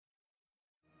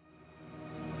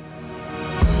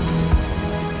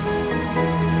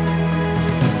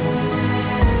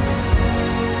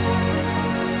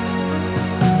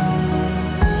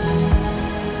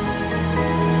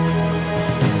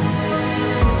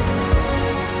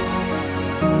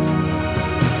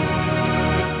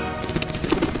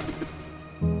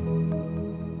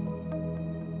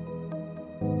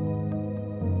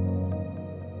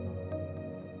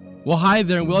Well, hi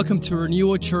there, and welcome to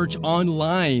Renewal Church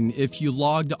Online. If you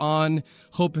logged on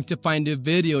hoping to find a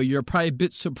video, you're probably a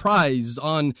bit surprised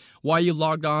on why you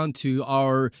logged on to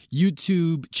our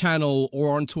YouTube channel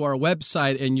or onto our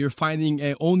website, and you're finding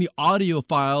a only audio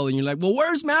file, and you're like, well,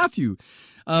 where's Matthew?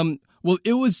 Well,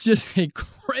 it was just a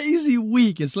crazy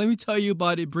week, and so let me tell you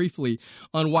about it briefly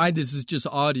on why this is just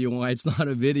audio and why it's not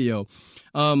a video.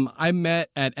 I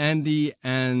met at Andy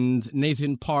and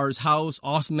Nathan Parr's house,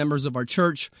 awesome members of our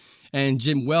church, and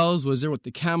Jim Wells was there with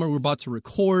the camera. We're about to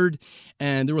record,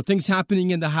 and there were things happening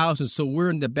in the house, and so we're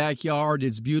in the backyard.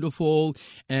 It's beautiful,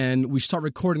 and we start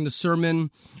recording the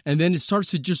sermon, and then it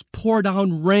starts to just pour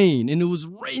down rain, and it was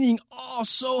raining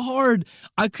so hard.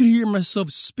 I could hear myself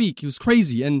speak. It was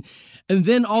crazy, and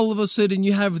then all of a sudden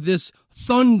you have this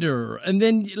thunder, and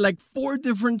then like 4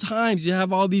 different times you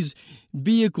have all these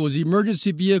vehicles,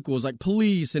 emergency vehicles like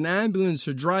police and ambulance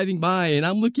are driving by, and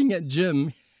I'm looking at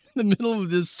Jim in the middle of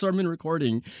this sermon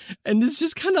recording, and it's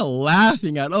just kind of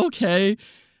laughing at, okay,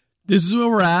 this is where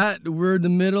we're at. We're in the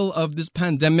middle of this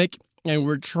pandemic, and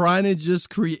we're trying to just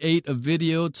create a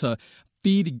video to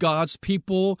feed God's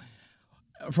people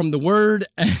from the word,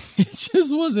 and it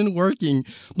just wasn't working,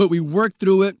 but we worked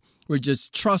through it. We're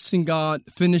just trusting God,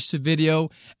 finished the video,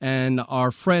 and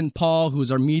our friend Paul,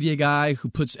 who's our media guy, who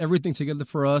puts everything together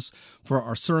for us, for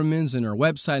our sermons and our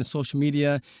website and social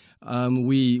media,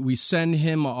 we send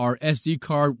him our SD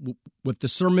card with the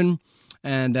sermon,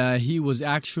 and he was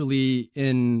actually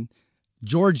in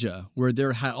Georgia, where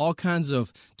there had all kinds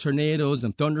of tornadoes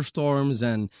and thunderstorms,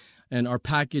 and our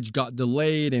package got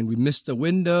delayed, and we missed the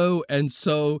window, and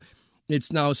so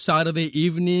it's now Saturday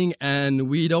evening, and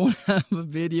we don't have a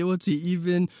video to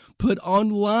even put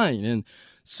online. And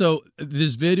so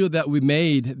this video that we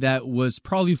made that was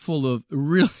probably full of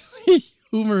really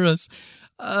humorous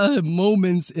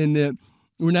moments in it,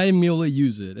 we're not even able to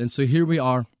use it. And so here we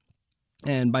are.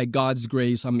 And by God's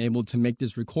grace, I'm able to make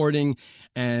this recording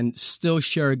and still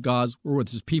share God's word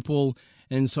with his people.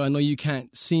 And so I know you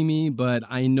can't see me, but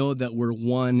I know that we're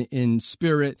one in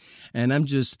spirit. And I'm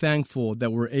just thankful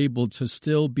that we're able to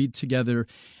still be together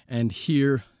and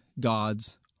hear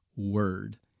God's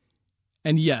word.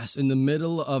 And yes, in the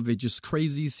middle of a just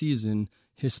crazy season,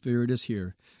 his spirit is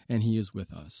here and he is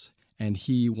with us. And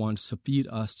he wants to feed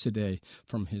us today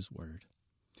from his word.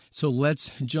 So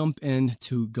let's jump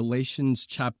into Galatians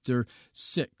chapter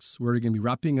 6. We're going to be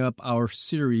wrapping up our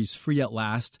series, Free at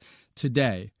Last,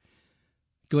 today.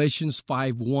 Galatians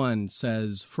 5:1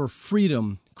 says, "For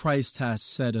freedom Christ has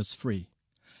set us free.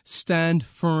 Stand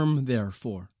firm,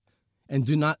 therefore, and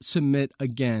do not submit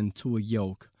again to a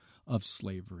yoke of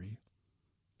slavery."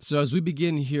 So as we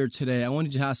begin here today, I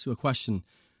wanted to ask you a question.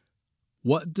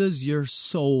 What does your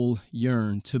soul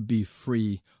yearn to be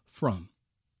free from?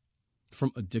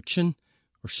 From addiction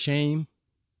or shame,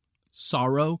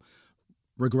 sorrow,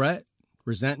 regret,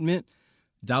 resentment,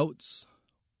 doubts,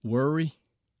 worry,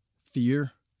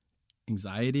 fear,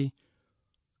 anxiety?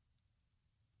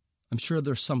 I'm sure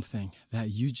there's something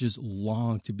that you just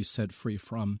long to be set free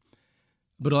from.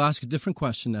 But I'll ask a different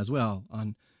question as well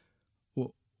on,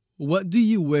 well, what do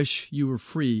you wish you were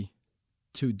free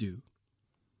to do?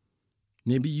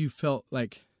 Maybe you felt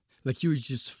like you were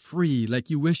just free,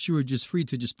 like you wish you were just free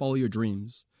to just follow your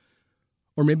dreams.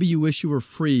 Or maybe you wish you were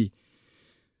free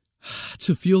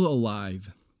to feel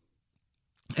alive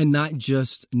and not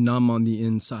just numb on the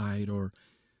inside. Or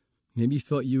maybe you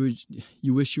felt you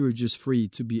wish you were just free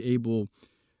to be able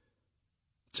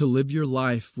to live your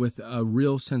life with a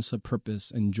real sense of purpose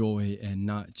and joy and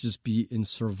not just be in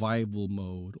survival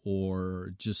mode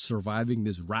or just surviving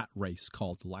this rat race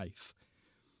called life.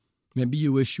 Maybe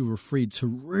you wish you were free to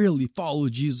really follow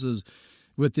Jesus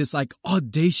with this like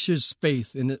audacious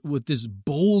faith and with this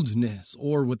boldness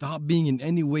or without being in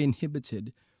any way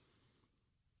inhibited.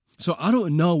 So I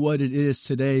don't know what it is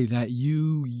today that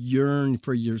you yearn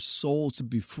for your soul to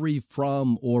be free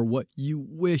from or what you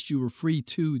wish you were free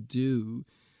to do.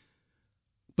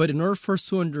 But in order for us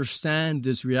to understand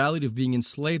this reality of being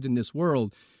enslaved in this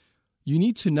world, you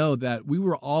need to know that we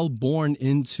were all born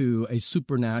into a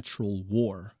supernatural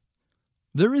war.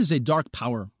 There is a dark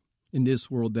power in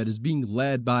this world that is being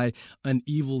led by an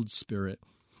evil spirit,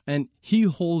 and he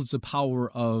holds the power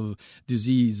of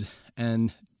disease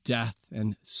and death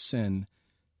and sin.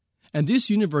 And this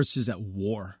universe is at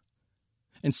war,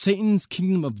 and Satan's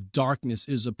kingdom of darkness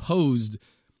is opposed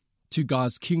to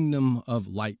God's kingdom of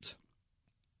light.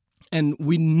 And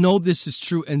we know this is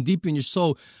true, and deep in your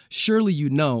soul, surely you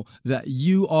know that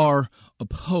you are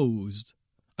opposed.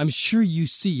 I'm sure you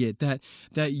see it, that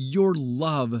your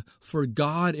love for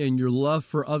God and your love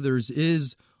for others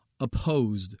is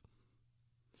opposed.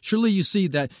 Surely you see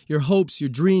that your hopes, your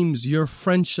dreams, your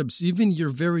friendships, even your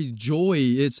very joy,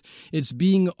 it's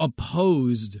being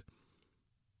opposed.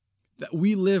 That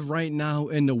we live right now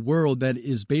in a world that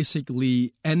is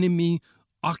basically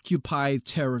enemy-occupied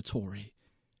territory.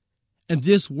 And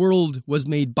this world was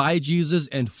made by Jesus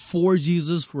and for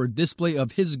Jesus for a display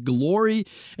of his glory.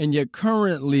 And yet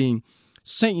currently,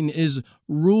 Satan is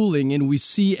ruling, and we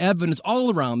see evidence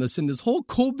all around us. And this whole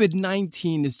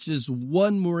COVID-19 is just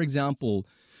one more example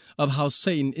of how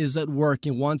Satan is at work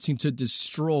in wanting to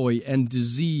destroy and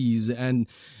disease and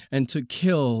to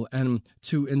kill and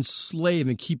to enslave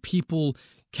and keep people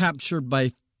captured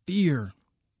by fear.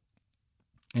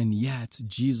 And yet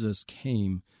Jesus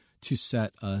came to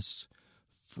set us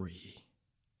free.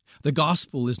 The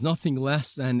gospel is nothing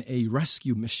less than a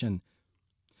rescue mission.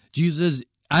 Jesus,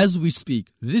 as we speak,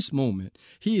 this moment,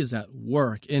 he is at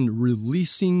work in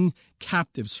releasing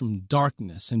captives from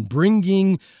darkness and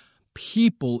bringing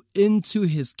people into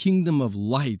his kingdom of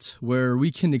light, where we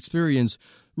can experience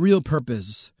real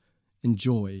purpose and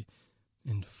joy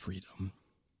and freedom.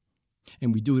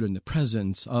 And we do it in the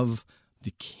presence of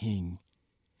the King.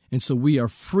 And so we are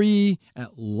free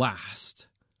at last.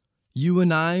 You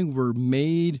and I were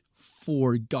made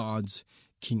for God's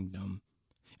kingdom.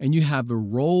 And you have a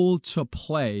role to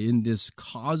play in this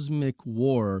cosmic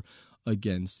war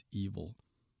against evil.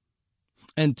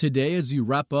 And today, as you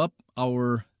wrap up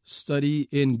our study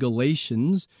in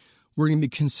Galatians, we're going to be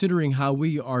considering how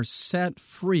we are set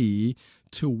free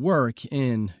to work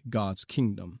in God's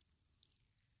kingdom.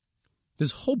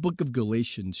 This whole book of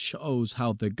Galatians shows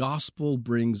how the gospel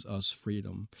brings us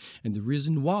freedom. And the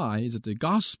reason why is that the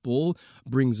gospel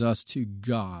brings us to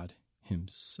God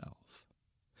himself.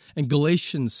 And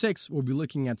Galatians 6, we'll be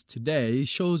looking at today,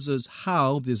 shows us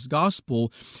how this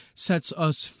gospel sets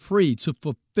us free to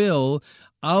fulfill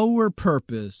our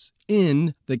purpose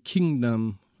in the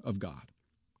kingdom of God.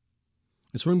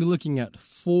 And so we're going to be looking at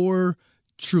 4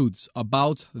 truths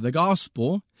about the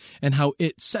gospel and how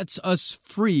it sets us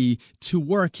free to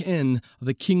work in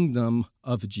the kingdom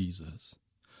of Jesus.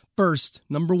 First,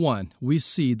 number 1, we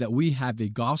see that we have a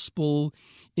gospel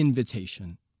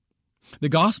invitation. The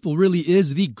gospel really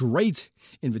is the great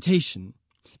invitation.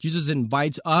 Jesus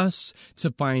invites us to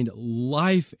find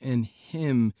life in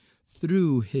him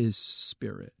through his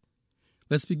Spirit.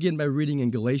 Let's begin by reading in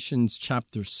Galatians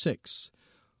chapter 6,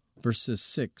 verses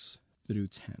 6 through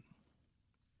 10.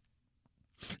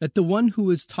 Let the one who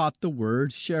is taught the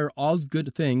word share all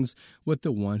good things with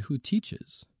the one who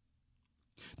teaches.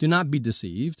 Do not be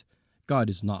deceived. God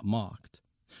is not mocked.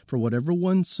 For whatever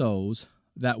one sows,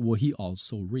 that will he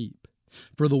also reap.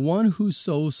 For the one who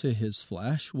sows to his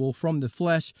flesh will from the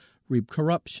flesh reap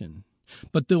corruption.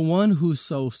 But the one who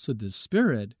sows to the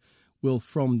Spirit will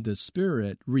from the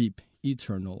Spirit reap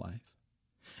eternal life.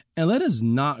 And let us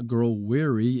not grow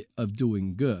weary of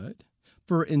doing good,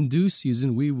 for in due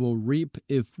season we will reap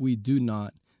if we do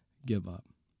not give up.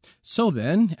 So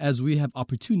then, as we have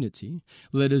opportunity,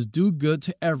 let us do good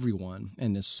to everyone,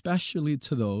 and especially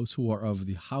to those who are of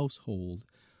the household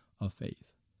of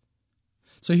faith.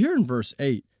 So here in verse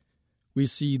 8, we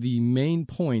see the main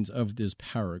point of this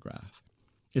paragraph.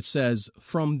 It says,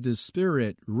 from the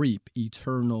Spirit reap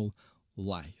eternal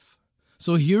life.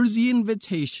 So here's the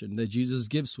invitation that Jesus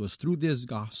gives to us through this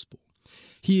gospel.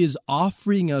 He is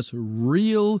offering us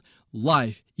real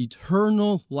life,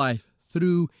 eternal life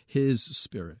through his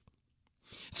Spirit.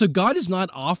 So God is not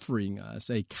offering us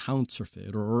a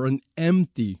counterfeit or an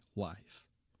empty life.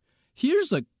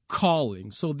 Here's a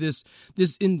calling. So this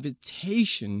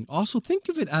invitation, also think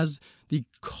of it as the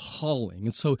calling.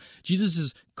 And so Jesus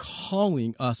is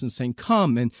calling us and saying,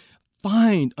 come and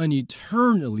find an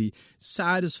eternally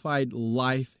satisfied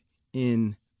life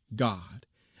in God.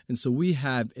 And so we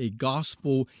have a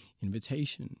gospel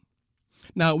invitation.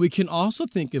 Now, we can also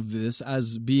think of this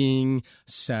as being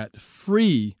set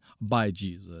free by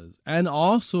Jesus and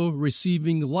also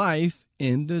receiving life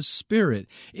in the Spirit.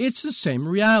 It's the same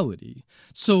reality.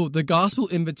 So the gospel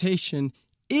invitation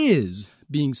is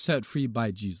being set free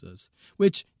by Jesus,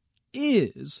 which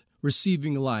is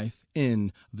receiving life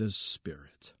in the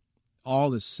Spirit.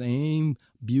 All the same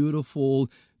beautiful,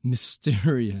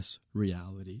 mysterious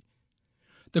reality.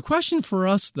 The question for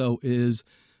us, though, is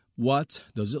what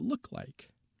does it look like?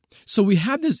 So we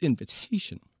have this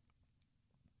invitation.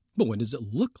 But what does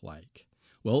it look like?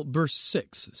 Well, verse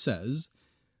 6 says,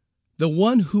 the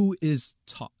one who is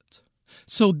taught.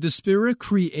 So the Spirit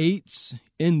creates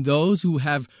in those who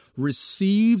have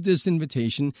received this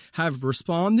invitation, have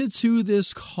responded to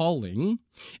this calling,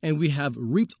 and we have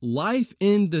reaped life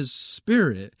in the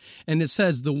Spirit. And it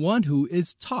says the one who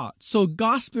is taught. So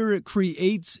God's Spirit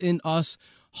creates in us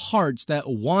hearts that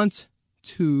want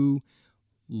to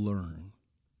learn.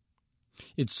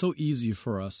 It's so easy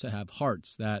for us to have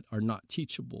hearts that are not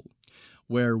teachable,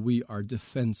 where we are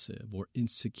defensive or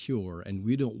insecure and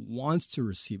we don't want to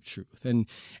receive truth.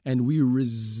 And we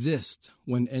resist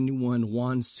when anyone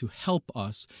wants to help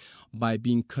us by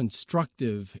being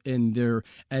constructive in their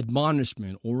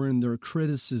admonishment or in their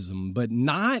criticism, but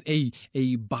not a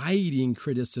biting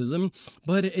criticism,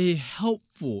 but a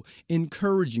helpful,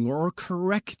 encouraging, or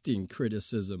correcting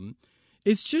criticism.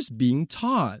 It's just being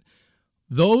taught.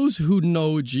 Those who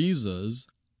know Jesus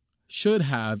should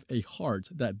have a heart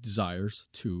that desires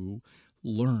to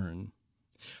learn.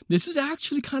 This is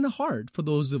actually kind of hard for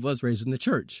those of us raised in the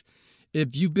church.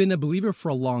 If you've been a believer for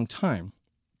a long time,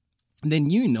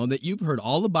 then you know that you've heard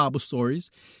all the Bible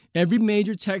stories. Every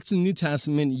major text in the New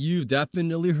Testament, you've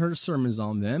definitely heard sermons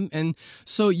on them. And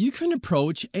so you can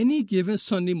approach any given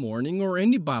Sunday morning or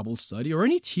any Bible study or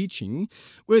any teaching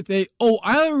with I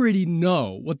already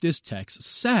know what this text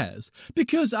says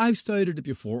because I've studied it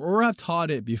before or I've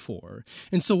taught it before.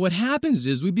 And so what happens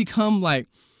is we become like,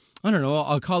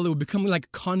 we become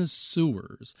like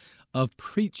connoisseurs of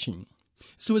preaching.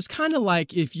 So it's kind of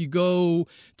like if you go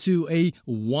to a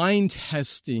wine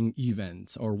testing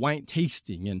event or wine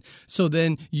tasting. And so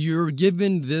then you're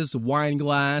given this wine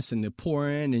glass and they pour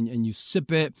in and you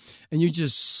sip it and you're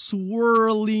just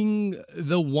swirling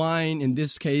the wine, in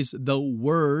this case, the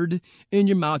word in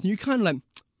your mouth. And you're kind of like,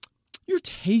 you're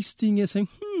tasting it saying,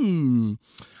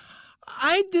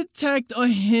 I detect a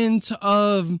hint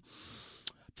of,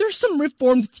 there's some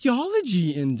Reformed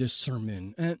theology in this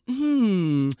sermon. And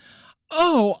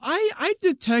I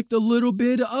detect a little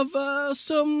bit of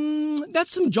some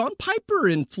John Piper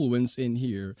influence in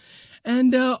here.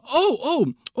 And,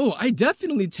 I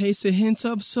definitely taste a hint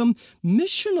of some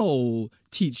missional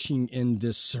teaching in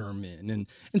this sermon.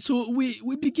 And so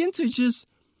we begin to just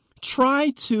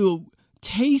try to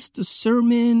taste the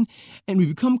sermon and we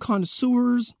become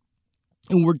connoisseurs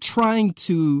and we're trying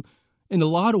to, in a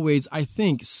lot of ways, I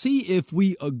think, see if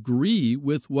we agree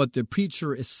with what the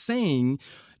preacher is saying,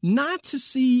 not to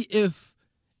see if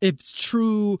it's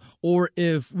true or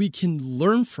if we can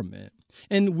learn from it.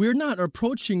 And we're not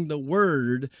approaching the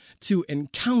word to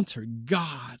encounter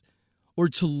God or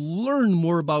to learn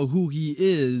more about who he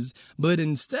is, but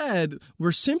instead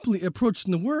we're simply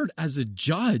approaching the word as a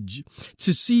judge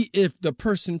to see if the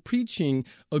person preaching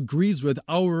agrees with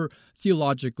our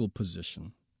theological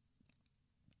position.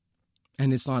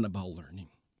 And it's not about learning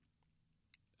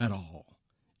at all.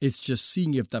 It's just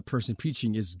seeing if that person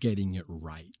preaching is getting it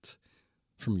right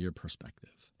from your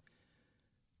perspective.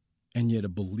 And yet a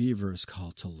believer is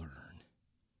called to learn.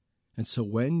 And so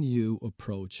when you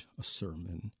approach a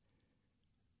sermon,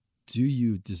 do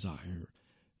you desire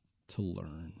to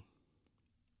learn?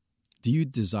 Do you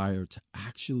desire to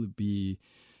actually be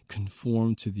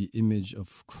conformed to the image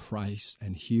of Christ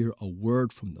and hear a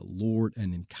word from the Lord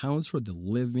and encounter the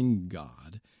living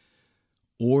God?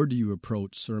 Or do you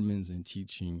approach sermons and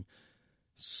teaching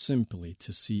simply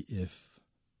to see if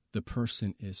the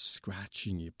person is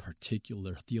scratching a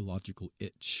particular theological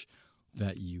itch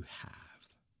that you have?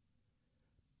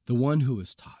 The one who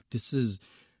is taught. This is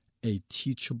a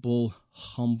teachable,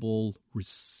 humble,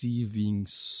 receiving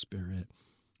spirit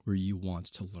where you want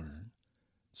to learn.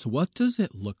 So what does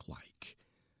it look like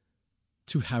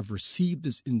to have received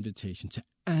this invitation, to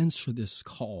answer this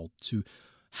call, to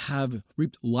have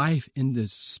reaped life in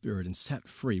this spirit and set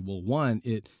free? Well, one,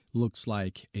 it looks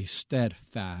like a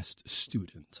steadfast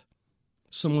student,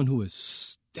 someone who is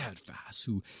steadfast,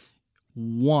 who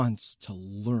wants to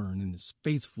learn and is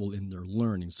faithful in their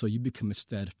learning. So you become a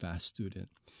steadfast student.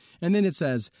 And then it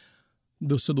says,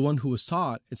 so the one who was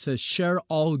taught, it says, share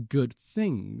all good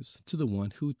things to the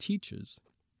one who teaches.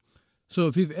 So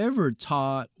if you've ever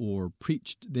taught or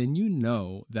preached, then you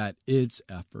know that it's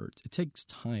effort. It takes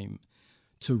time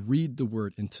to read the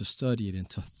word and to study it and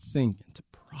to think and to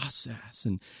process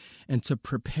and to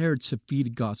prepare to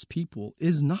feed God's people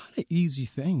is not an easy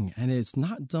thing. And it's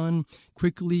not done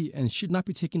quickly and should not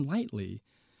be taken lightly.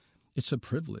 It's a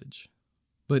privilege,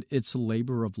 but it's a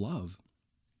labor of love.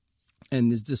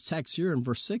 And this text here in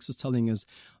verse 6 is telling us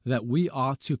that we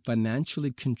ought to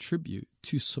financially contribute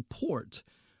to support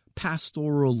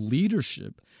pastoral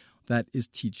leadership that is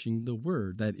teaching the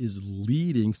word, that is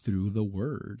leading through the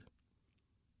word.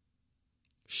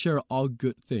 Share all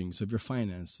good things of your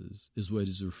finances is what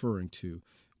it's referring to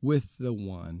with the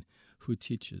one who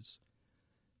teaches.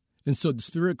 And so the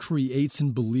Spirit creates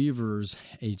in believers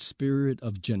a spirit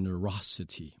of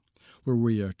generosity where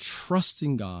we are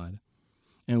trusting God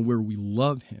and where we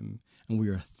love him And we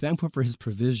are thankful for his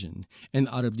provision. And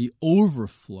out of the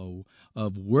overflow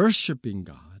of worshiping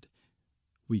God,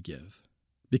 we give.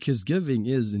 Because giving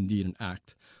is indeed an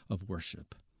act of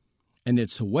worship. And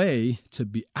it's a way to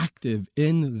be active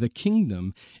in the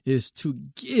kingdom is to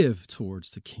give towards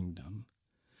the kingdom.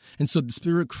 And so the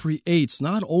Spirit creates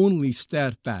not only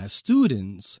steadfast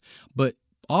students, but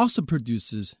also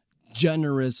produces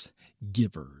generous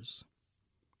givers.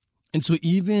 And so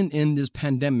even in this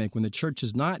pandemic, when the church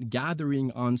is not gathering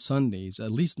on Sundays,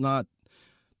 at least not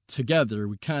together,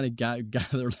 we kind of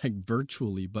gather like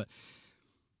virtually, but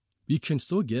you can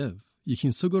still give. You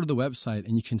can still go to the website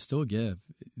and you can still give.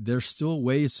 There's still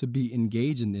ways to be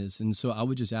engaged in this. And so I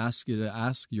would just ask you to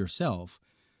ask yourself,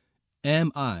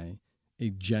 am I a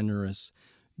generous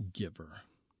giver?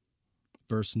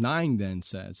 Verse 9 then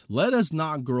says, let us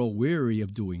not grow weary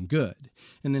of doing good.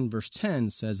 And then verse 10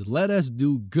 says, let us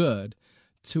do good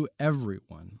to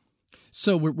everyone.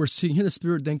 So we're seeing here the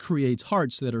Spirit then creates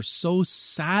hearts that are so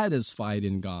satisfied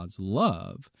in God's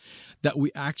love that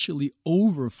we actually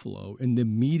overflow in the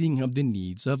meeting of the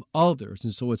needs of others.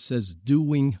 And so it says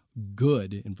doing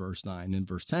good in verse 9. In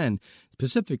verse 10,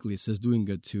 specifically, it says doing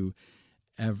good to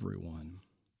everyone.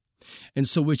 And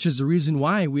so which is the reason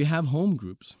why we have home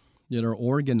groups that are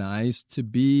organized to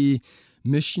be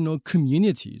missional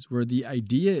communities, where the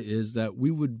idea is that we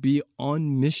would be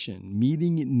on mission,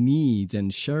 meeting needs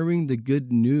and sharing the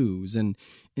good news and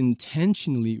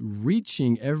intentionally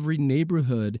reaching every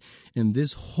neighborhood in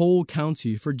this whole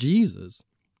county for Jesus,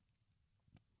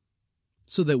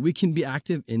 so that we can be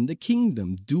active in the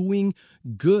kingdom. Doing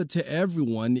good to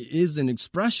everyone is an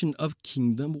expression of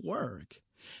kingdom work.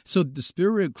 So the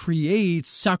Spirit creates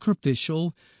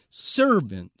sacrificial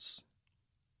servants.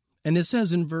 And it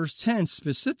says in verse 10,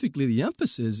 specifically, the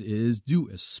emphasis is do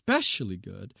especially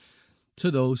good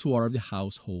to those who are of the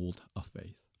household of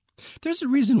faith. There's a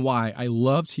reason why I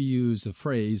love to use the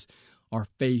phrase, our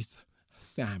faith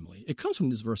family. It comes from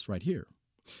this verse right here,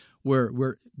 where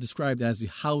we're described as the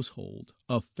household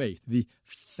of faith, the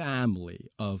family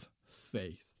of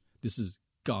faith. This is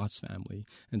God's family.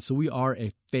 And so we are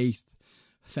a faith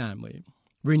family.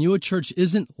 Renewal Church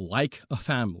isn't like a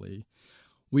family.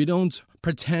 We don't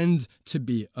pretend to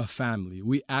be a family.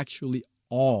 We actually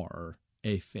are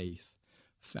a faith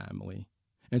family.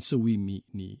 And so we meet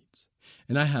needs.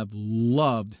 And I have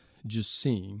loved just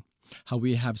seeing how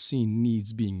we have seen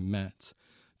needs being met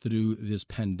through this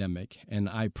pandemic. And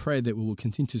I pray that we will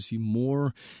continue to see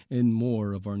more and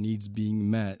more of our needs being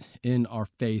met in our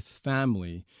faith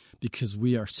family, because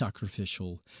we are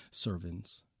sacrificial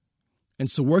servants. And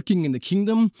so working in the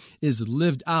kingdom is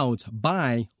lived out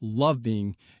by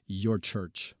loving your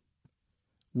church.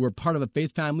 We're part of a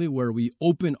faith family where we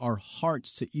open our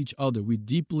hearts to each other. We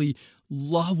deeply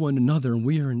love one another, and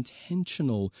we are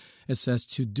intentional, it says,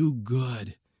 to do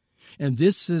good. And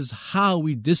this is how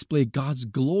we display God's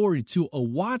glory to a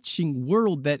watching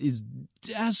world that is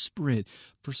desperate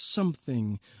for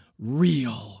something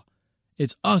real.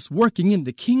 It's us working in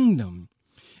the kingdom.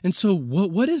 And so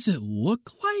what does it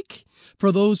look like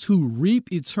for those who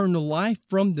reap eternal life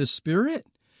from the Spirit?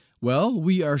 Well,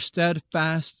 we are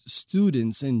steadfast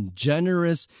students and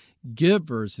generous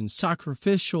givers and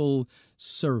sacrificial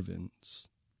servants.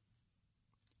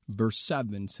 Verse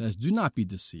 7 says, do not be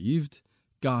deceived.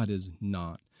 God is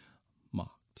not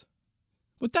mocked.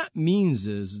 What that means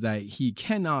is that he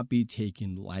cannot be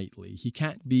taken lightly. He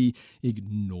can't be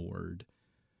ignored.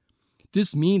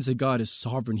 This means that God is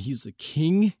sovereign. He's a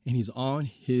king, and he's on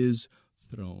his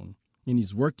throne. And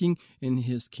he's working in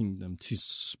his kingdom to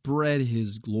spread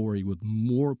his glory with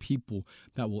more people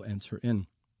that will enter in.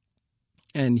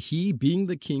 And he, being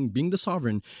the king, being the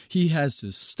sovereign, he has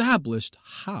established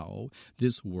how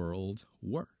this world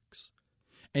works.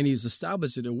 And he's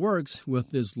established that it works with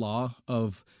this law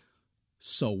of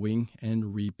sowing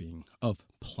and reaping, of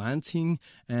planting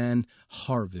and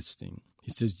harvesting. He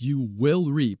says, you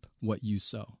will reap what you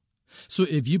sow. So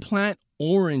if you plant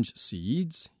orange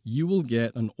seeds, you will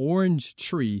get an orange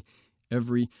tree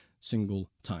every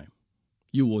single time.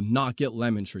 You will not get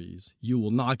lemon trees. You will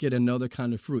not get another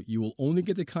kind of fruit. You will only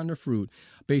get the kind of fruit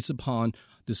based upon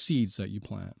the seeds that you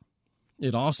plant.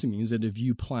 It also means that if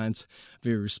you plant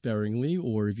very sparingly,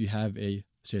 or if you have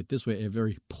say it this way, a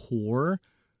very poor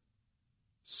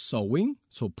sowing,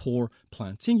 so poor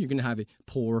planting, you're going to have a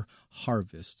poor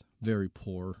harvest, very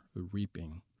poor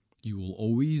reaping. You will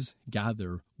always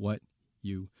gather what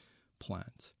you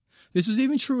plant. This is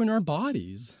even true in our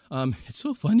bodies. It's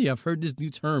so funny. I've heard this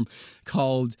new term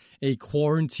called a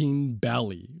quarantine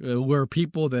belly, where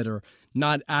people that are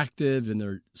not active and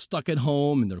they're stuck at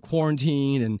home and they're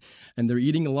quarantined and they're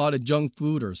eating a lot of junk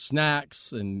food or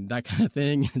snacks and that kind of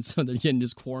thing. And so they're getting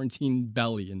this quarantine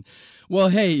belly. And well,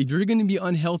 hey, if you're going to be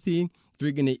unhealthy, if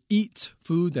you're going to eat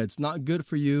food that's not good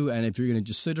for you, and if you're going to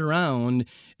just sit around,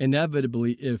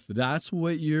 inevitably, if that's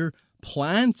what you're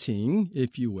planting,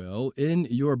 if you will, in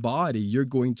your body, you're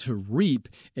going to reap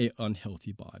an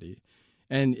unhealthy body.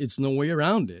 And it's no way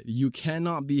around it. You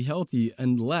cannot be healthy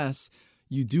unless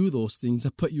you do those things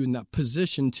that put you in that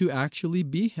position to actually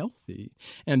be healthy.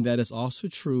 And that is also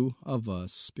true of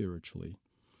us spiritually.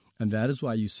 And that is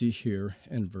why you see here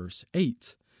in verse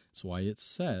 8. That's why it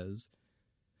says,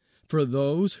 for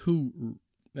the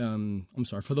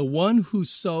one who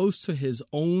sows to his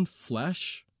own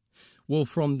flesh will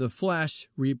from the flesh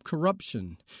reap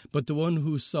corruption, but the one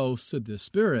who sows to the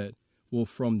Spirit will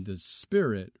from the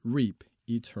Spirit reap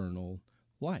eternal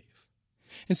life.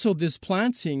 And so this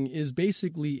planting is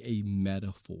basically a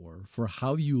metaphor for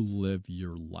how you live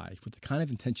your life, with the kind of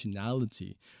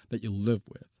intentionality that you live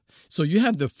with. So you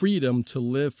have the freedom to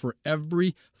live for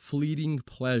every fleeting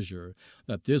pleasure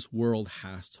that this world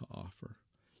has to offer.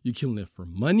 You can live for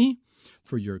money,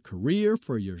 for your career,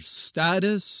 for your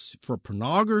status, for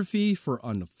pornography, for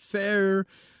an affair,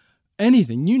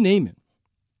 anything, you name it.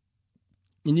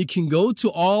 And you can go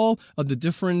to all of the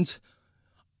different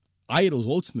idols,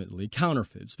 ultimately,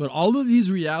 counterfeits. But all of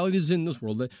these realities in this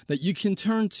world that you can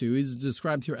turn to is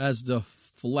described here as the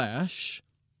flesh.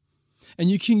 And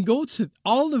you can go to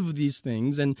all of these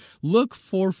things and look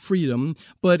for freedom,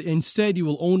 but instead you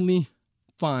will only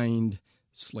find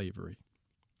slavery.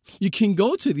 You can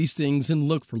go to these things and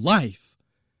look for life,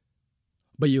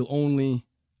 but you'll only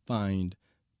find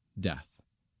death.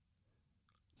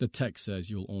 The text says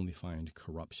you'll only find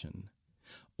corruption.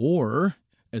 Or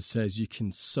it says you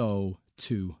can sow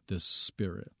to the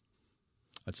Spirit.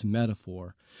 That's a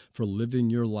metaphor for living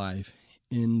your life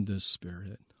in the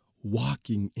Spirit,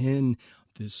 walking in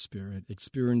the Spirit,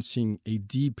 experiencing a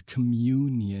deep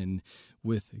communion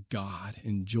with God,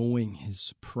 enjoying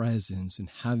His presence, and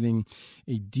having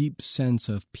a deep sense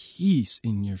of peace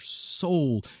in your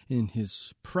soul, in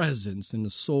His presence, in a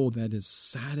soul that is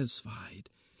satisfied,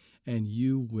 and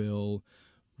you will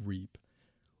reap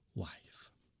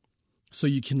life. So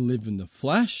you can live in the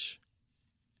flesh,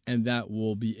 and that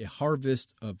will be a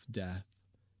harvest of death.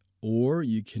 Or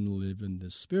you can live in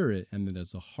the Spirit, and that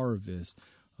is a harvest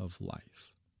of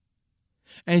life.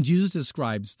 And Jesus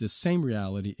describes the same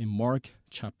reality in Mark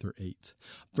chapter 8,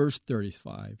 verse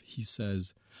 35. He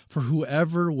says, "For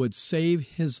whoever would save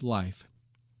his life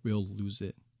will lose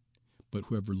it. But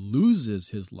whoever loses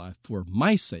his life for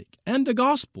my sake and the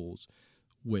gospel's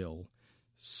will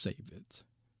save it."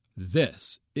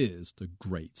 This is the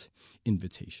great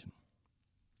invitation.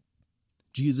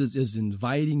 Jesus is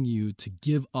inviting you to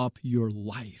give up your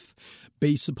life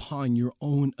based upon your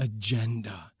own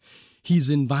agenda. He's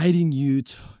inviting you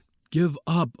to give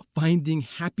up finding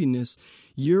happiness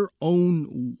your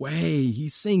own way.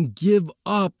 He's saying give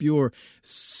up your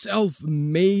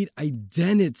self-made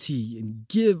identity and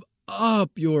give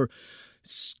up your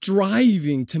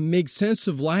striving to make sense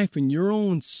of life in your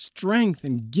own strength,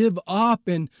 and give up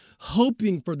and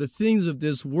hoping for the things of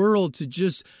this world to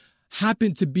just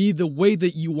happen to be the way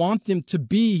that you want them to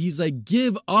be. He's like,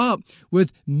 give up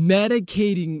with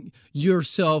medicating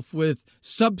yourself with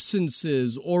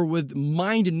substances or with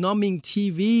mind-numbing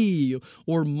TV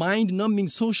or mind-numbing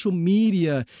social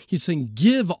media. He's saying,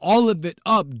 give all of it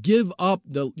up. Give up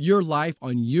your life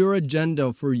on your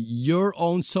agenda for your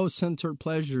own self-centered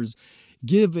pleasures.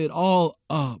 Give it all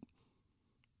up.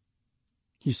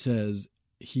 He says,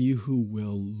 he who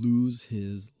will lose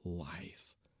his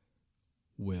life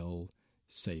will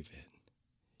save it.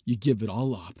 You give it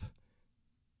all up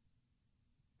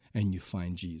and you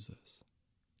find Jesus.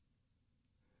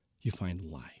 You find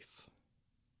life,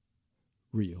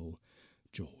 real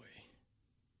joy.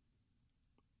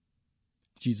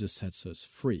 Jesus sets us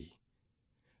free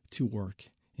to work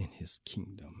in His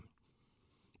kingdom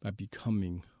by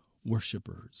becoming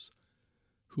worshipers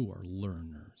who are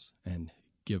learners and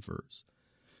givers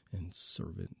and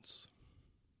servants,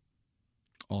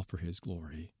 all for His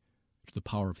glory, through the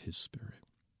power of His Spirit.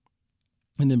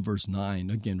 And then verse 9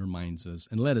 again reminds us,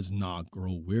 "And let us not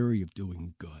grow weary of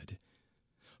doing good,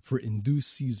 for in due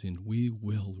season we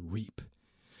will reap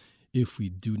if we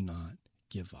do not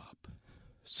give up."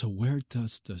 So where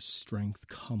does the strength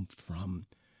come from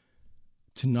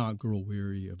to not grow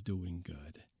weary of doing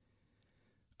good?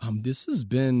 This has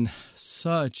been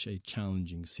such a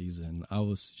challenging season. I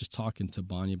was just talking to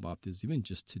Bonnie about this even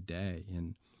just today,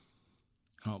 and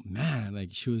oh man,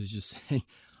 like she was just saying,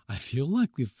 I feel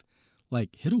like we've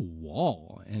like hit a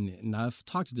wall. And I've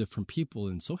talked to different people,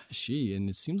 and so has she. And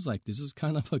it seems like this is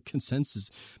kind of a consensus.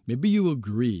 Maybe you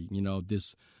agree,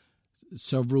 this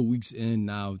several weeks in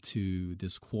now to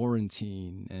this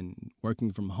quarantine and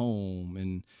working from home,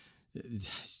 and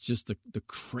it's just the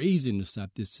craziness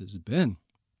that this has been.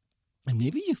 And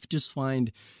maybe you just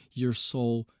find your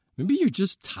soul, maybe you're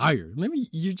just tired. Maybe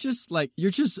you're just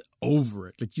over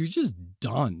it. Like you're just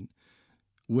done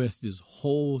with this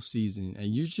whole season,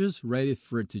 and you're just ready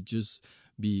for it to just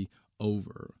be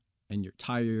over. And you're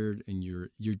tired, and you're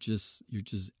just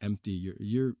empty.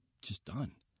 You're just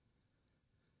done.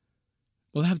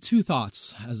 Well, I have two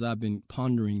thoughts as I've been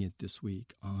pondering it this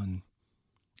week on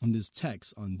this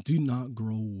text on do not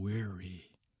grow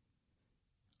weary.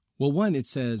 Well, one, it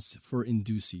says for in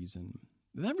due season.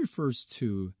 That refers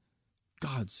to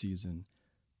God's season,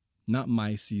 not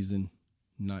my season,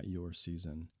 not your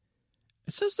season.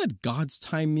 It says that God's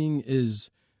timing is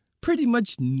pretty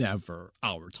much never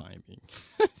our timing.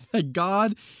 That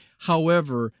God,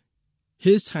 however,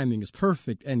 his timing is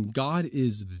perfect, and God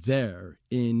is there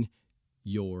in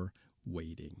your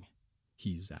waiting.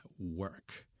 He's at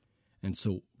work. And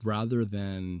so rather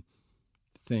than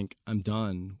think I'm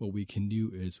done, what we can do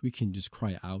is we can just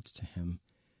cry out to him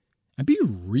and be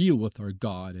real with our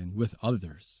God and with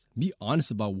others. Be honest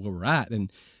about where we're at,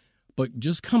 but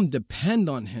just come depend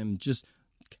on him. Just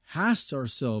cast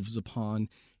ourselves upon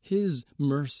his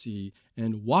mercy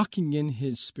and walking in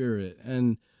his spirit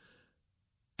and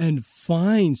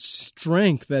find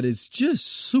strength that is just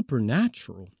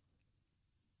supernatural.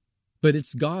 But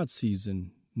it's God's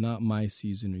season, not my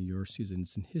season or your season.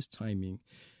 It's in his timing,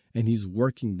 and he's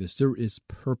working this. There is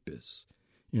purpose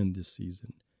in this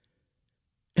season.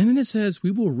 And then it says,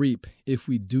 we will reap if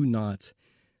we do not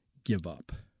give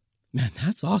up. Man,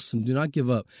 that's awesome. Do not give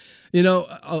up.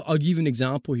 I'll give you an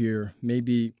example here.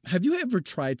 Maybe, have you ever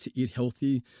tried to eat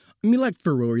healthy? I mean, like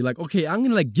for real, you're like, okay, I'm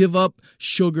going to give up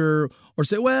sugar, or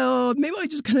say, well, maybe I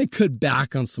just kind of cut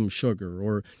back on some sugar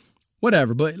or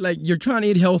whatever. But like you're trying to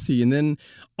eat healthy, and then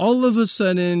all of a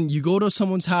sudden you go to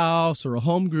someone's house or a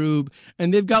home group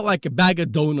and they've got like a bag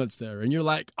of donuts there, and you're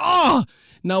like, oh,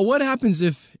 now what happens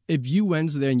if you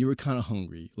went there and you were kind of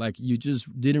hungry? Like you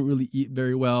just didn't really eat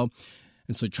very well.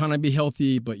 And so trying to be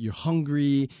healthy, but you're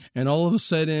hungry, and all of a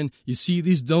sudden you see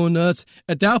these donuts.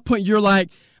 At that point, you're like,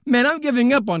 man, I'm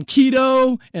giving up on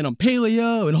keto and on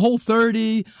paleo and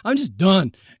Whole30. I'm just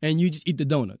done. And you just eat the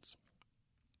donuts.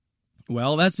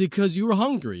 Well, that's because you were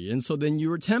hungry. And so then you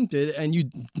were tempted and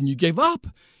you gave up.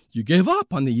 You gave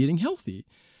up on the eating healthy.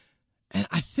 And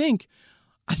I think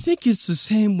it's the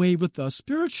same way with us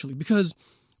spiritually, because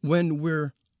when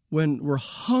we're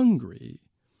hungry,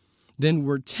 then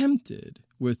we're tempted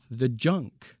with the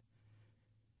junk.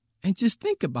 And just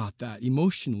think about that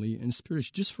emotionally and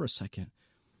spiritually just for a second.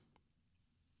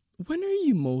 When are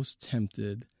you most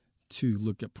tempted to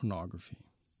look at pornography?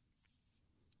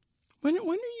 When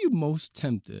are you most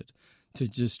tempted to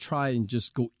just try and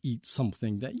just go eat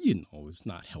something that you know is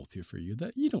not healthy for you,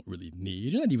 that you don't really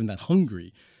need, you're not even that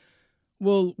hungry?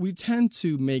 Well, we tend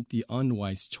to make the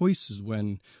unwise choices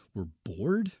when we're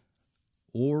bored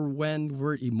or when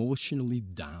we're emotionally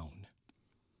down.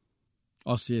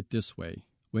 I'll say it this way: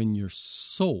 when your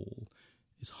soul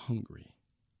is hungry.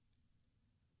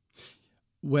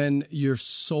 When your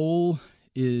soul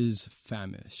is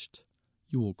famished,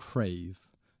 you will crave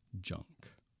junk.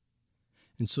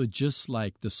 And so just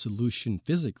like the solution,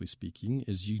 physically speaking,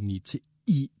 is you need to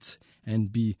eat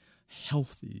and be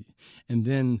healthy. And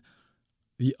then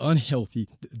the unhealthy,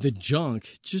 the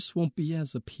junk, just won't be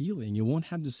as appealing. It won't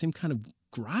have the same kind of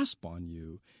grasp on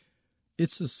you.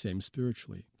 It's the same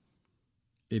spiritually.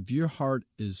 If your heart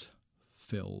is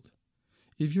filled,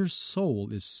 if your soul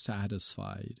is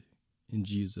satisfied in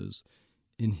Jesus,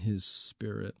 in his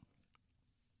spirit,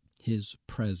 his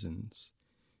presence,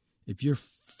 if you're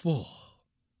full,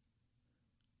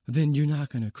 then you're not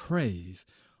going to crave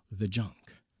the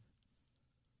junk.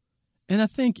 And I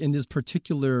think in this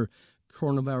particular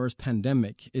coronavirus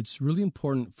pandemic, it's really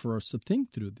important for us to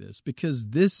think through this, because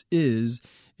this is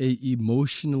a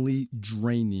emotionally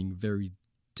draining, very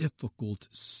difficult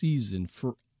season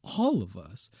for all of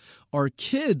us. Our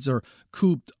kids are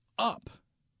cooped up.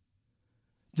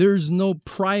 There's no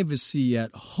privacy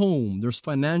at home. There's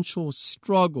financial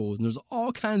struggles, and there's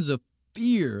all kinds of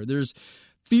fear. There's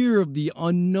fear of the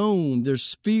unknown.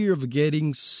 There's fear of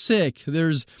getting sick.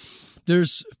 There's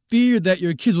fear that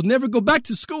your kids will never go back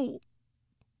to school.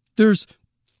 There's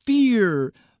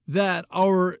fear that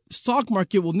our stock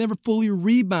market will never fully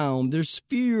rebound. There's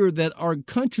fear that our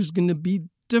country is going to be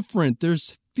different.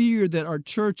 There's fear that our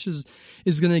church is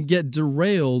going to get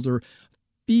derailed, or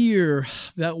fear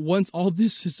that once all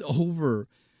this is over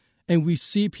and we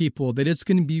see people, that it's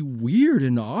going to be weird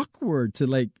and awkward to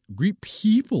like greet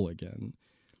people again.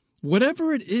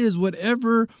 Whatever it is,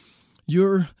 whatever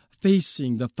you're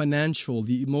facing, the financial,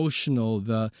 the emotional,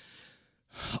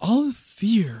 all the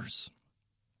fears,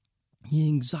 the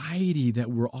anxiety that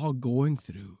we're all going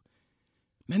through,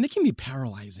 man, it can be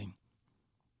paralyzing.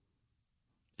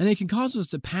 And it can cause us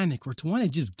to panic or to want to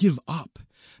just give up.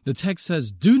 The text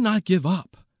says, do not give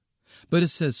up. But it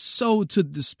says, sow to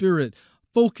the Spirit,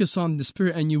 focus on the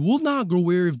Spirit, and you will not grow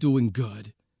weary of doing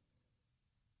good.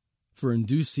 For in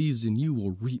due season you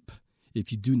will reap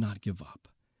if you do not give up.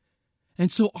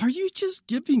 And so are you just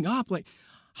giving up? Like,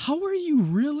 how are you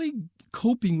really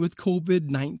coping with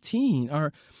COVID-19?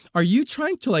 Are you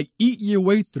trying to like eat your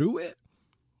way through it?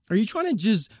 Are you trying to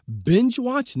just binge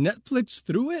watch Netflix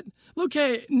through it? Look,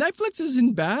 hey, Netflix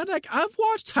isn't bad. Like, I've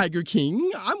watched Tiger King.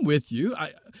 I'm with you.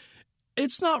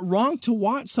 It's not wrong to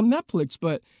watch some Netflix,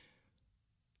 but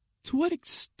to what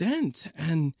extent?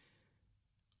 And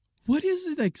what is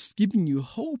it that's giving you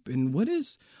hope? And what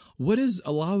is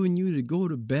allowing you to go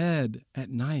to bed at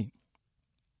night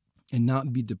and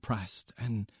not be depressed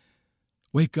and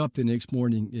wake up the next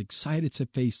morning excited to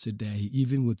face the day,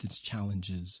 even with its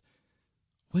challenges?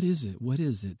 What is it? What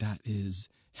is it that is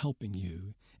helping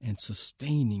you and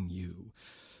sustaining you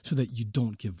so that you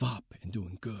don't give up in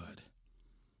doing good?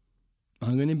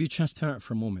 I'm going to be transparent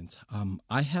for a moment.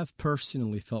 I have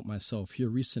personally felt myself here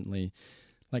recently,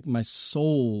 like my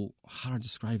soul, how do I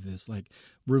describe this? Like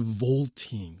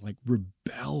revolting, like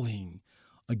rebelling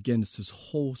against this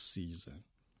whole season.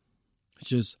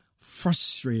 Just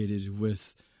frustrated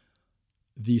with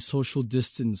the social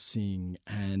distancing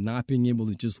and not being able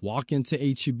to just walk into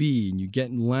H-E-B and you get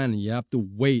in line and you have to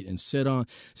wait and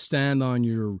stand on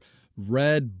your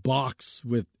red box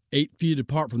with 8 feet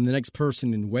apart from the next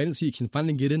person and wait until you can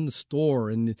finally get in the store.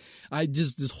 And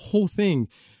this whole thing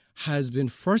has been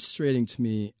frustrating to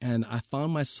me, and I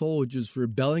found my soul just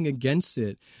rebelling against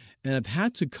it. And I've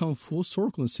had to come full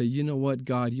circle and say, you know what,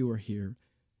 God, you are here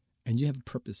and you have a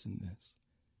purpose in this.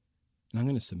 And I'm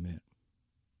going to submit.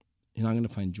 And I'm going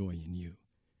to find joy in you.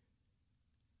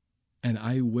 And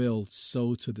I will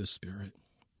sow to the Spirit.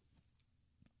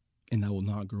 And I will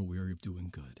not grow weary of doing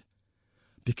good.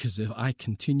 Because if I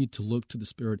continue to look to the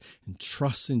Spirit and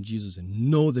trust in Jesus and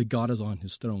know that God is on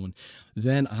his throne,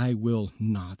 then I will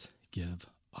not give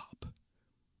up.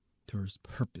 There is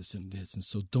purpose in this. And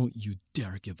so don't you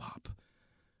dare give up.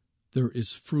 There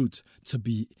is fruit to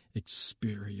be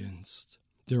experienced.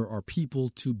 There are people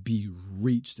to be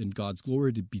reached and God's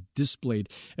glory to be displayed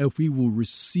if we will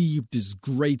receive this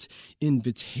great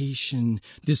invitation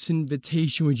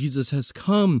where Jesus has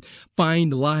come,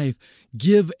 find life,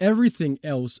 give everything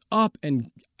else up, and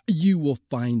you will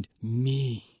find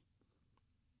me.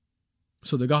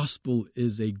 So the gospel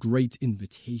is a great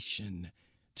invitation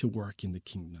to work in the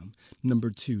kingdom. Number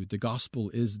 2, the gospel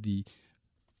is the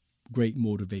great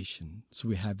motivation. So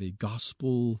we have a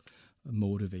gospel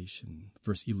motivation,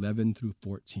 verse 11 through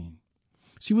 14.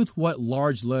 See with what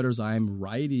large letters I am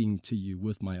writing to you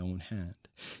with my own hand.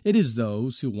 It is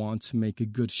those who want to make a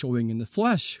good showing in the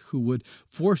flesh who would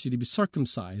force you to be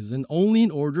circumcised, and only in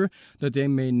order that they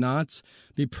may not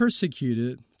be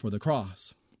persecuted for the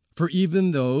cross. For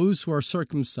even those who are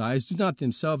circumcised do not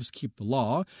themselves keep the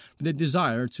law, but they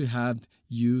desire to have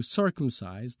you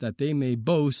circumcised, that they may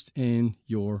boast in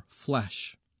your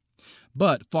flesh.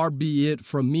 But far be it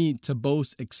from me to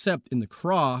boast except in the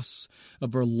cross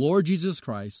of our Lord Jesus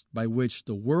Christ, by which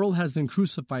the world has been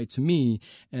crucified to me,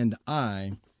 and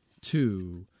I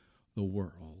to the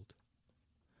world.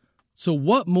 So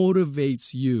what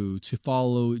motivates you to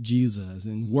follow Jesus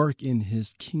and work in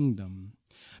his kingdom?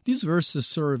 These verses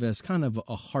serve as kind of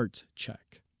a heart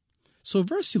check. So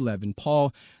verse 11,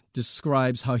 Paul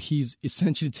describes how he's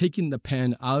essentially taking the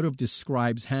pen out of the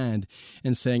scribe's hand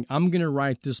and saying, I'm going to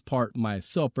write this part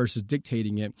myself versus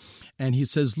dictating it. And he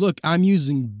says, look, I'm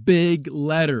using big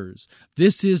letters.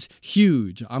 This is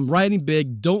huge. I'm writing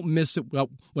big. Don't miss it.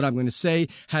 What I'm going to say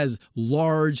has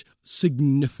large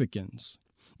significance.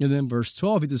 And then verse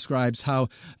 12, he describes how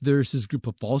there's this group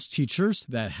of false teachers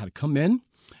that had come in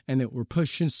and that were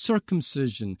pushing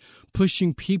circumcision,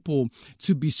 pushing people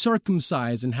to be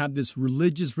circumcised and have this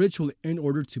religious ritual in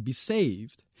order to be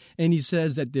saved. And he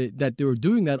says that they were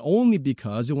doing that only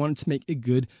because they wanted to make a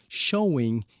good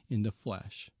showing in the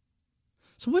flesh.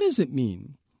 So what does it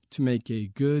mean to make a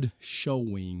good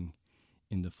showing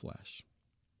in the flesh?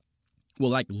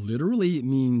 Well, like literally it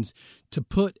means to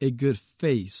put a good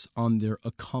face on their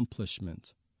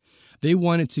accomplishment. They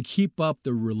wanted to keep up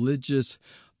the religious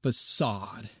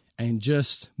facade and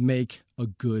just make a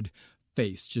good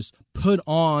face, just put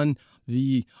on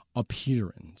the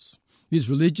appearance. These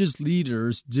religious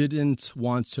leaders didn't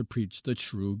want to preach the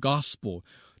true gospel,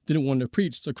 didn't want to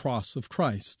preach the cross of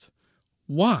Christ.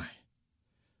 Why?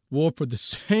 Well, for the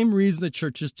same reason the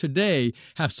churches today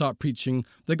have stopped preaching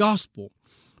the gospel.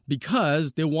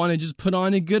 Because they want to just put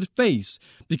on a good face.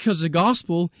 Because the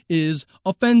gospel is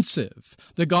offensive.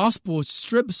 The gospel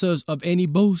strips us of any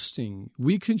boasting.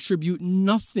 We contribute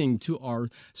nothing to our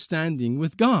standing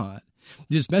with God.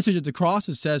 This message of the cross,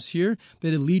 it says here,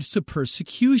 that it leads to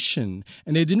persecution.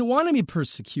 And they didn't want to be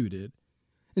persecuted.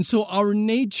 And so our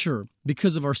nature,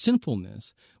 because of our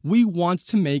sinfulness, we want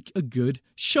to make a good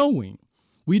showing.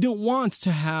 We don't want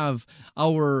to have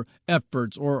our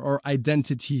efforts or our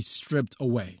identity stripped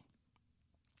away.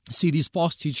 See, these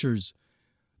false teachers,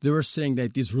 they were saying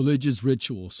that these religious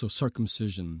rituals, so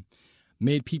circumcision,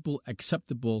 made people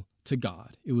acceptable to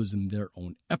God. It was in their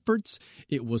own efforts.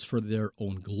 It was for their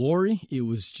own glory. It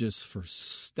was just for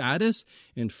status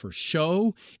and for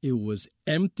show. It was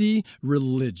empty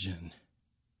religion.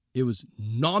 It was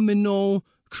nominal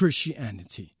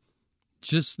Christianity,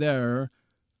 just there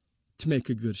to make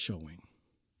a good showing.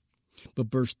 But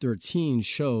verse 13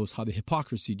 shows how the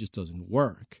hypocrisy just doesn't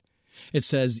work. It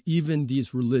says even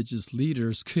these religious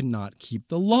leaders could not keep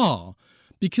the law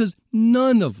because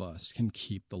none of us can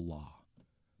keep the law.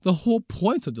 The whole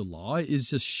point of the law is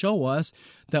to show us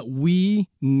that we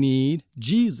need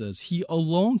Jesus. He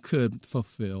alone could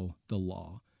fulfill the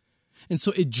law. And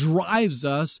so it drives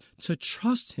us to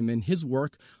trust him in his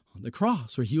work on the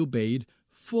cross, where he obeyed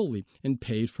fully and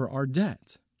paid for our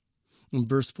debt. And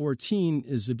verse 14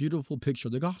 is a beautiful picture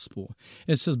of the gospel.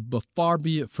 It says, but far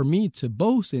be it from me to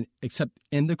boast except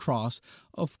in the cross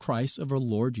of Christ, of our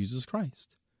Lord Jesus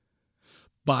Christ,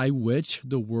 by which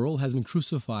the world has been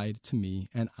crucified to me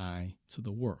and I to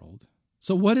the world.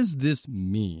 So what does this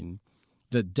mean?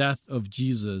 The death of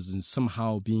Jesus is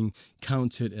somehow being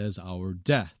counted as our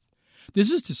death.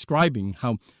 This is describing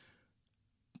how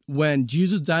when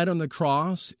Jesus died on the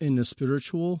cross in a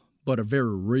spiritual but a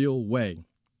very real way,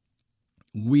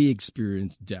 we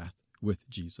experience death with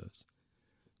Jesus.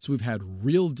 So we've had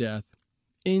real death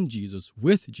in Jesus,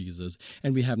 with Jesus,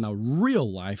 and we have now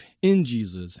real life in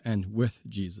Jesus and with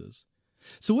Jesus.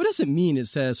 So what does it mean? It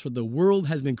says, for the world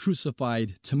has been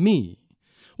crucified to me.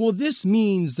 Well, this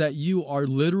means that you are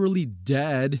literally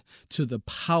dead to the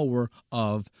power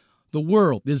of the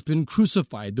world. It's been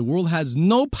crucified. The world has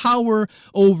no power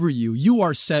over you. You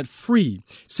are set free.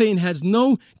 Satan has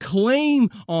no claim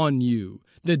on you.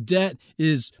 The debt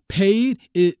is paid.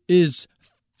 It is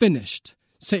finished.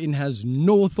 Satan has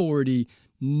no authority,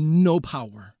 no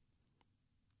power.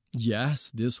 Yes,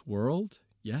 this world,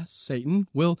 yes, Satan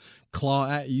will claw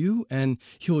at you and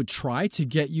he'll try to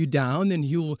get you down and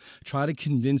he'll try to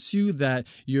convince you that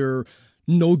you're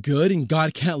no good and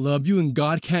God can't love you and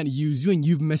God can't use you and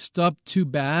you've messed up too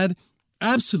bad.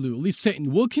 Absolutely,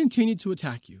 Satan will continue to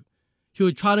attack you.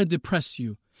 He'll try to depress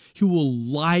you. He will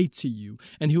lie to you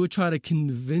and he will try to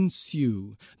convince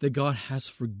you that God has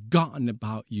forgotten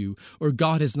about you or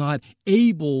God is not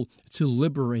able to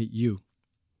liberate you.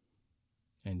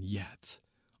 And yet,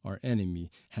 our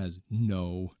enemy has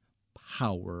no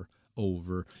power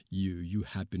over you. You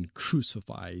have been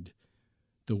crucified.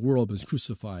 The world is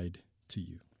crucified to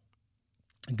you.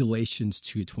 Galatians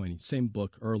 2:20, same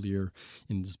book earlier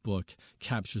in this book,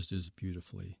 captures this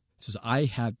beautifully. It says, I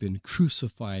have been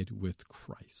crucified with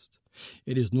Christ.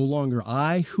 It is no longer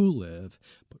I who live,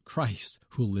 but Christ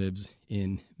who lives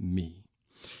in me.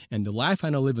 And the life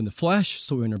I now live in the flesh,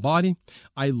 so in our body,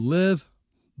 I live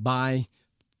by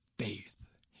faith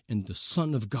in the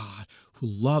Son of God who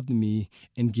loved me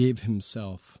and gave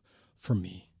himself for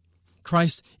me.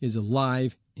 Christ is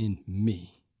alive in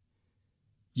me.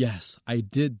 Yes, I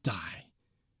did die,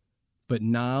 but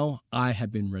now I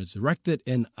have been resurrected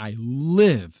and I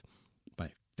live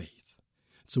by faith.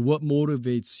 So what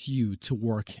motivates you to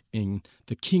work in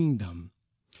the kingdom?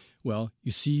 Well,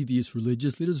 you see, these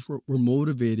religious leaders were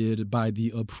motivated by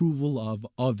the approval of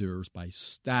others, by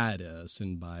status,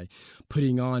 and by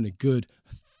putting on a good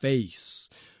face,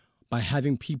 by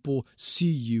having people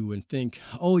see you and think,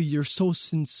 oh, you're so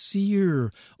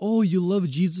sincere. Oh, you love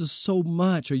Jesus so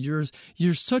much. Or you're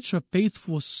such a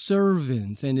faithful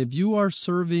servant. And if you are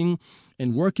serving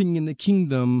and working in the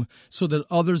kingdom so that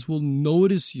others will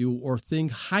notice you or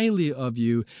think highly of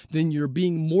you, then you're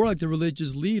being more like the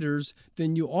religious leaders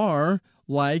than you are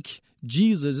like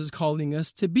Jesus is calling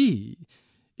us to be.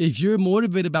 If you're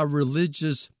motivated by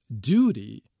religious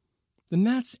duty, then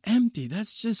that's empty.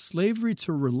 That's just slavery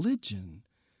to religion.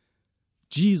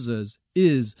 Jesus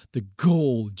is the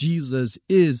goal. Jesus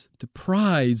is the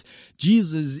prize.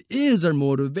 Jesus is our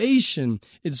motivation.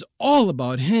 It's all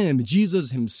about him,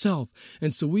 Jesus himself.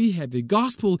 And so we have a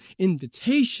gospel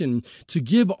invitation to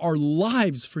give our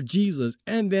lives for Jesus.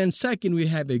 And then second, we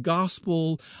have a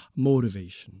gospel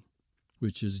motivation,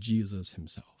 which is Jesus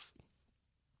himself.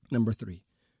 Number three,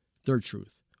 third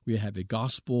truth, we have a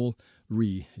gospel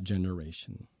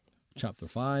regeneration. Chapter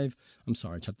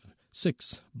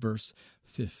 6, verse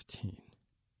 15.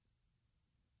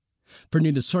 For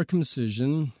neither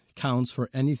circumcision counts for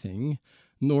anything,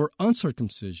 nor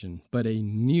uncircumcision, but a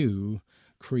new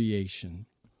creation.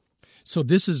 So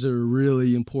this is a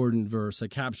really important verse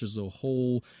that captures the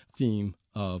whole theme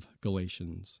of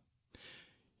Galatians.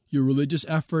 Your religious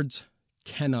efforts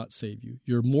cannot save you.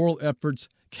 Your moral efforts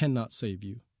cannot save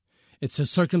you. It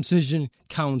says circumcision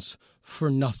counts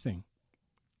for nothing.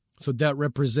 So that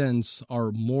represents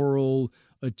our moral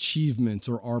achievements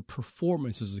or our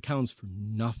performances. It counts for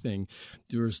nothing.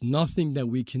 There's nothing that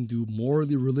we can do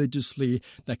morally, religiously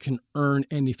that can earn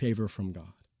any favor from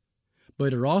God.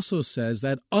 But it also says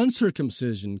that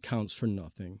uncircumcision counts for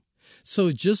nothing.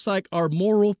 So just like our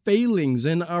moral failings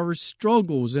and our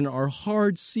struggles and our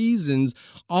hard seasons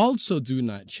also do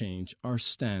not change our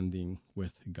standing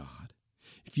with God.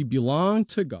 If you belong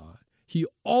to God, he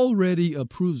already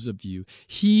approves of you.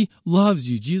 He loves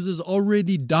you. Jesus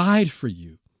already died for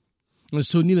you. And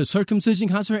so neither circumcision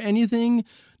counts for anything,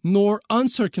 nor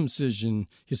uncircumcision,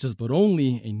 he says, but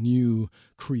only a new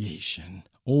creation,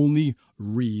 only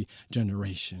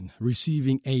regeneration,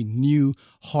 receiving a new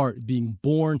heart, being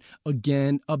born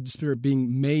again of the Spirit,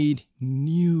 being made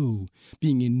new,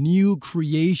 being a new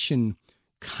creation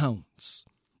counts.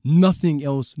 Nothing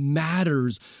else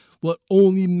matters. What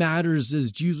only matters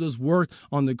is Jesus' work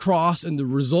on the cross, and the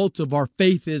result of our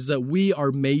faith is that we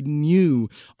are made new.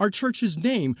 Our church's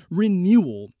name,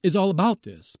 Renewal, is all about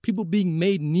this. People being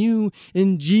made new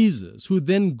in Jesus, who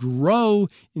then grow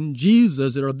in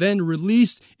Jesus and are then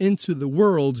released into the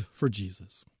world for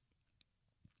Jesus.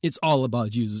 It's all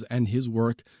about Jesus and his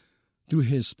work through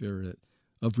his Spirit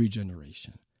of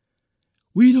regeneration.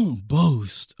 We don't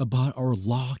boast about our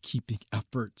law-keeping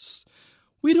efforts.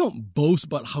 We don't boast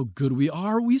about how good we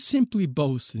are. We simply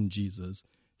boast in Jesus,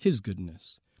 his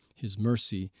goodness, his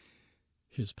mercy,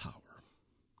 his power.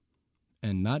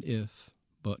 And not if,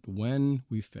 but when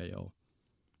we fail,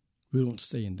 we don't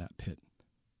stay in that pit.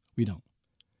 We don't.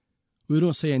 We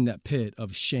don't stay in that pit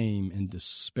of shame and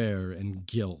despair and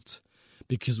guilt,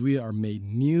 because we are made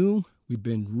new. We've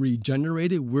been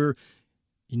regenerated. We're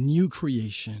a new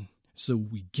creation. So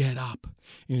we get up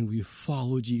and we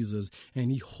follow Jesus, and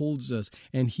he holds us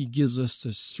and he gives us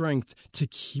the strength to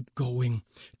keep going,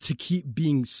 to keep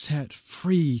being set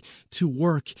free, to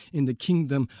work in the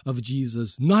kingdom of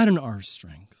Jesus, not in our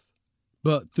strength,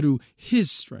 but through his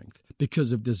strength,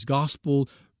 because of this gospel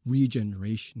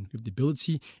regeneration. We have the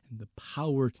ability and the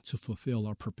power to fulfill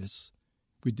our purpose.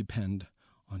 We depend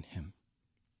on him.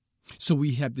 So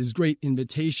we have this great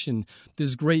invitation,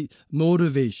 this great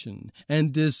motivation,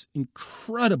 and this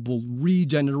incredible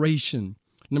regeneration.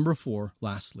 Number 4,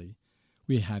 lastly,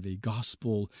 we have a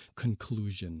gospel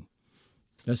conclusion.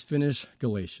 Let's finish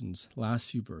Galatians, last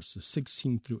few verses,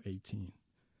 16 through 18.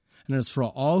 And as for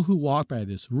all who walk by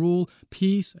this rule,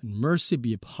 peace and mercy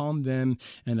be upon them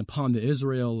and upon the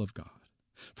Israel of God.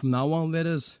 From now on,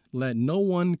 let no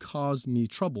one cause me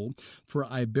trouble, for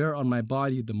I bear on my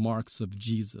body the marks of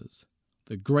Jesus.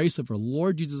 The grace of our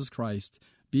Lord Jesus Christ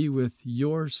be with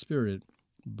your spirit,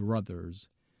 brothers.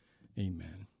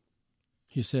 Amen.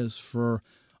 He says, for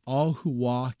all who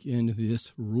walk in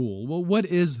this rule. Well, what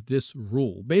is this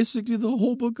rule? Basically, the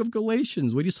whole book of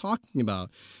Galatians, what he's talking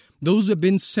about. Those who have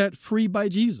been set free by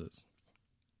Jesus.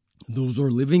 Those who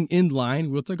are living in line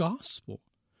with the gospel.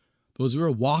 Those who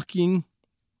are walking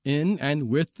in and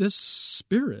with the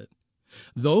Spirit.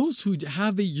 Those who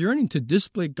have a yearning to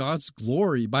display God's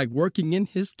glory by working in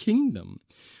his kingdom.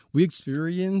 We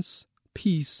experience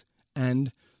peace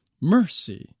and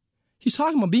mercy. He's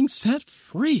talking about being set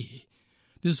free.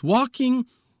 This walking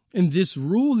in this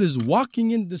rule is walking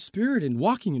in the Spirit and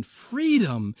walking in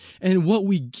freedom. And what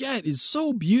we get is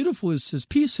so beautiful. It says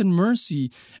peace and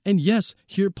mercy. And yes,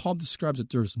 here Paul describes that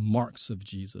there's marks of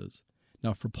Jesus.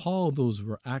 Now for Paul, those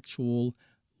were actual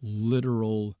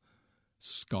literal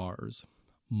scars,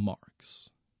 marks.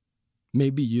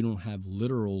 Maybe you don't have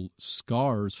literal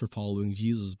scars for following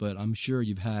Jesus, but I'm sure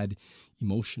you've had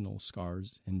emotional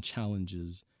scars and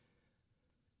challenges.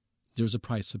 There's a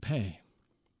price to pay.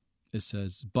 It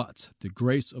says, but the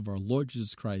grace of our Lord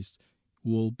Jesus Christ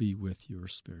will be with your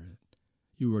spirit.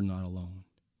 You are not alone.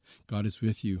 God is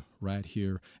with you right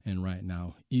here and right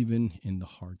now, even in the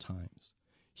hard times.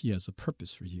 He has a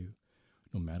purpose for you,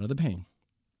 no matter the pain.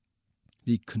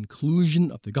 The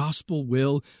conclusion of the gospel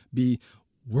will be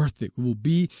worth it. We will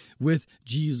be with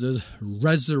Jesus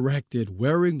resurrected,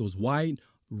 wearing those white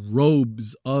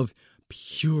robes of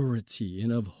purity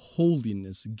and of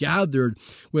holiness, gathered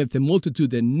with a multitude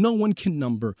that no one can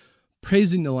number,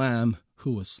 praising the Lamb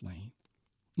who was slain.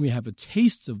 We have a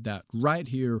taste of that right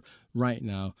here, right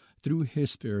now, through His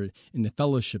Spirit in the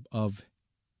fellowship of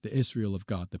the Israel of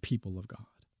God, the people of God.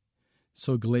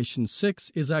 So Galatians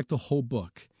 6 is like the whole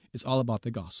book. It's all about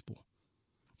the gospel.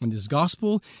 And this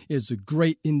gospel is a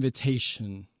great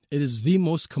invitation. It is the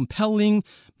most compelling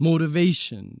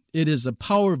motivation. It is the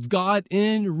power of God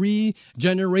in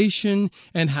regeneration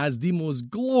and has the most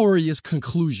glorious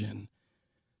conclusion.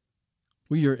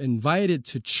 We are invited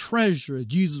to treasure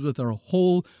Jesus with our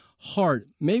whole heart.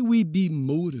 May we be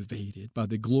motivated by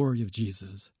the glory of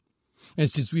Jesus. And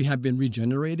since we have been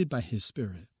regenerated by His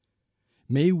Spirit,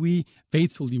 may we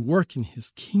faithfully work in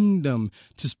His kingdom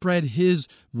to spread His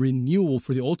renewal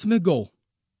for the ultimate goal,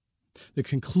 the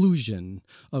conclusion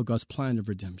of God's plan of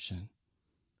redemption.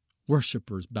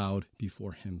 Worshippers bowed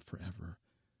before Him forever.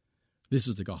 This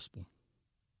is the gospel.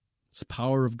 It's the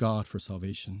power of God for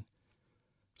salvation.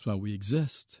 That's why we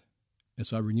exist.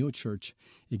 That's why Renewal Church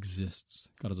exists.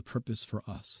 God has a purpose for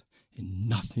us, and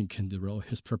nothing can derail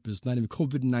His purpose. Not even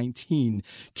COVID-19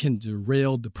 can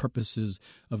derail the purposes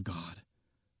of God.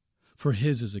 For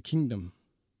His is a kingdom,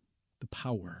 the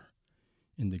power,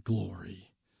 and the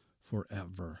glory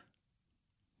forever.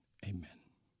 Amen.